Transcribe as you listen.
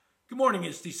Good morning.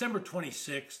 It's December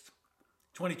 26th,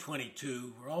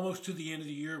 2022. We're almost to the end of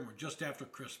the year and we're just after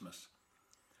Christmas.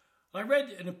 I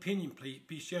read an opinion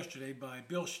piece yesterday by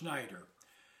Bill Schneider.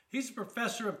 He's a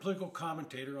professor and political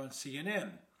commentator on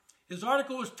CNN. His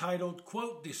article was titled,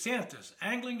 quote, DeSantis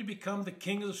angling to become the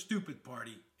king of the stupid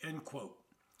party, end quote.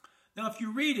 Now, if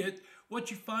you read it,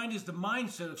 what you find is the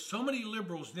mindset of so many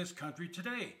liberals in this country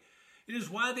today. It is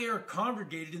why they are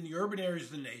congregated in the urban areas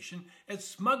of the nation and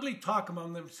smugly talk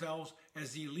among themselves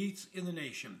as the elites in the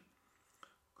nation.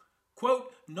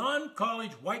 Quote,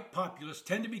 non-college white populists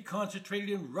tend to be concentrated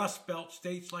in Rust Belt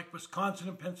states like Wisconsin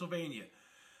and Pennsylvania.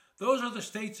 Those are the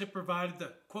states that provided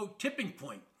the, quote, tipping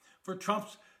point for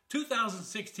Trump's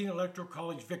 2016 electoral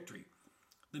college victory.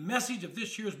 The message of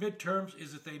this year's midterms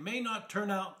is that they may not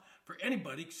turn out for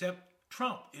anybody except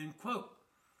Trump, end quote.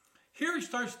 Here he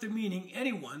starts demeaning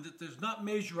anyone that does not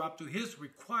measure up to his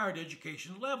required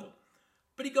education level.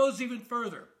 But he goes even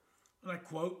further. And I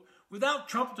quote, without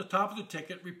Trump at the top of the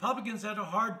ticket, Republicans had a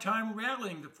hard time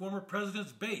rallying the former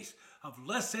president's base of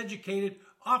less educated,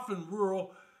 often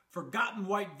rural, forgotten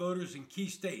white voters in key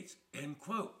states, end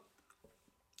quote.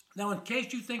 Now, in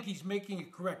case you think he's making a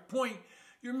correct point,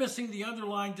 you're missing the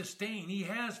underlying disdain he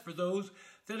has for those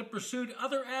that have pursued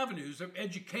other avenues of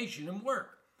education and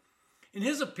work. In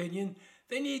his opinion,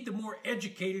 they need the more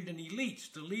educated and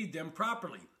elites to lead them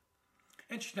properly.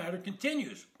 And Schneider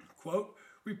continues, quote,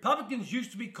 Republicans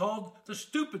used to be called the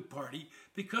stupid party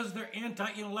because of their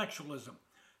anti-intellectualism.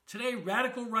 Today,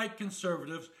 radical right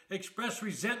conservatives express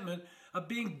resentment of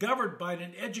being governed by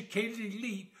an educated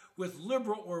elite with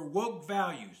liberal or woke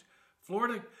values.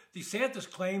 Florida DeSantis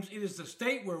claims it is the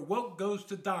state where woke goes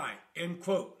to die, end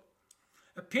quote.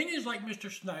 Opinions like Mr.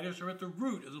 Schneider's are at the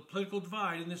root of the political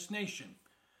divide in this nation.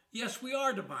 Yes, we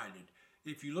are divided.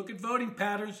 If you look at voting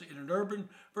patterns in an urban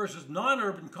versus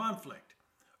non-urban conflict,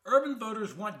 urban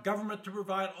voters want government to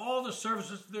provide all the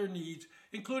services to their needs,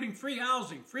 including free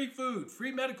housing, free food,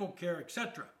 free medical care,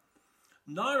 etc.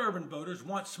 Non-urban voters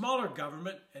want smaller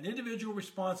government and individual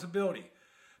responsibility.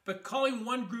 But calling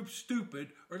one group stupid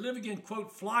or living in,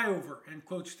 quote, flyover, end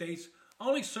quote, states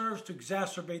only serves to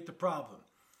exacerbate the problem.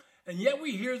 And yet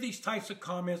we hear these types of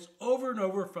comments over and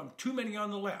over from too many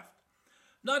on the left.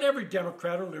 Not every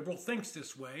Democrat or liberal thinks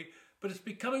this way, but it's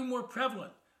becoming more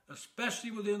prevalent,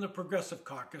 especially within the Progressive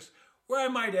Caucus, where I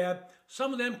might add,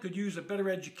 some of them could use a better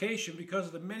education because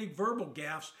of the many verbal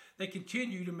gaffes they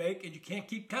continue to make, and you can't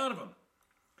keep count of them.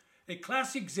 A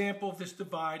classic example of this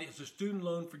divide is the student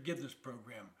loan forgiveness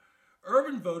program.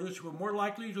 Urban voters who are more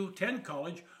likely to attend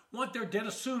college want their debt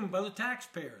assumed by the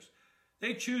taxpayers.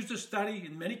 They choose to study,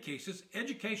 in many cases,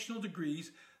 educational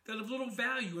degrees that have little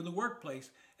value in the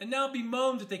workplace and now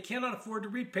bemoan that they cannot afford to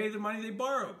repay the money they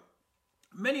borrowed.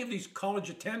 Many of these college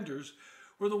attenders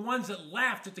were the ones that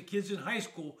laughed at the kids in high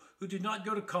school who did not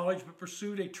go to college but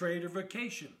pursued a trade or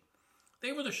vocation.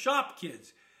 They were the shop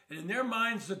kids, and in their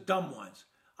minds, the dumb ones.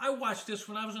 I watched this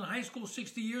when I was in high school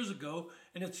 60 years ago,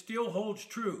 and it still holds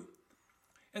true.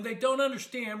 And they don't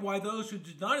understand why those who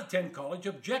did not attend college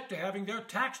object to having their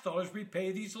tax dollars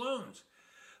repay these loans.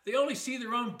 They only see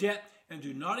their own debt and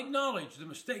do not acknowledge the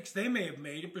mistakes they may have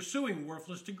made in pursuing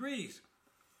worthless degrees.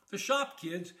 The shop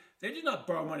kids, they did not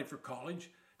borrow money for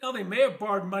college. Now, they may have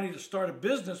borrowed money to start a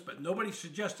business, but nobody's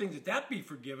suggesting that that be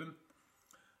forgiven.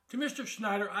 To Mr.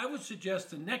 Schneider, I would suggest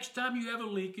the next time you have a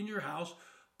leak in your house,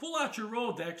 pull out your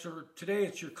Rolodex, or today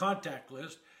it's your contact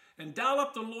list, and dial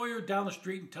up the lawyer down the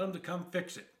street and tell him to come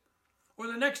fix it. Or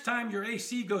the next time your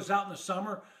AC goes out in the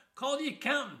summer, call the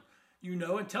accountant you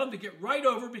know and tell him to get right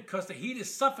over because the heat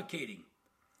is suffocating.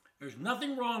 There's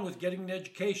nothing wrong with getting an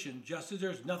education, just as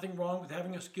there's nothing wrong with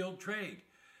having a skilled trade.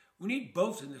 We need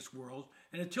both in this world,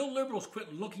 and until liberals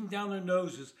quit looking down their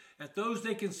noses at those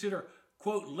they consider,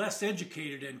 quote, less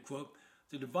educated, end quote,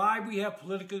 the divide we have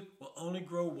politically will only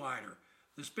grow wider.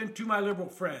 This has been To My Liberal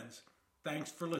Friends. Thanks for listening.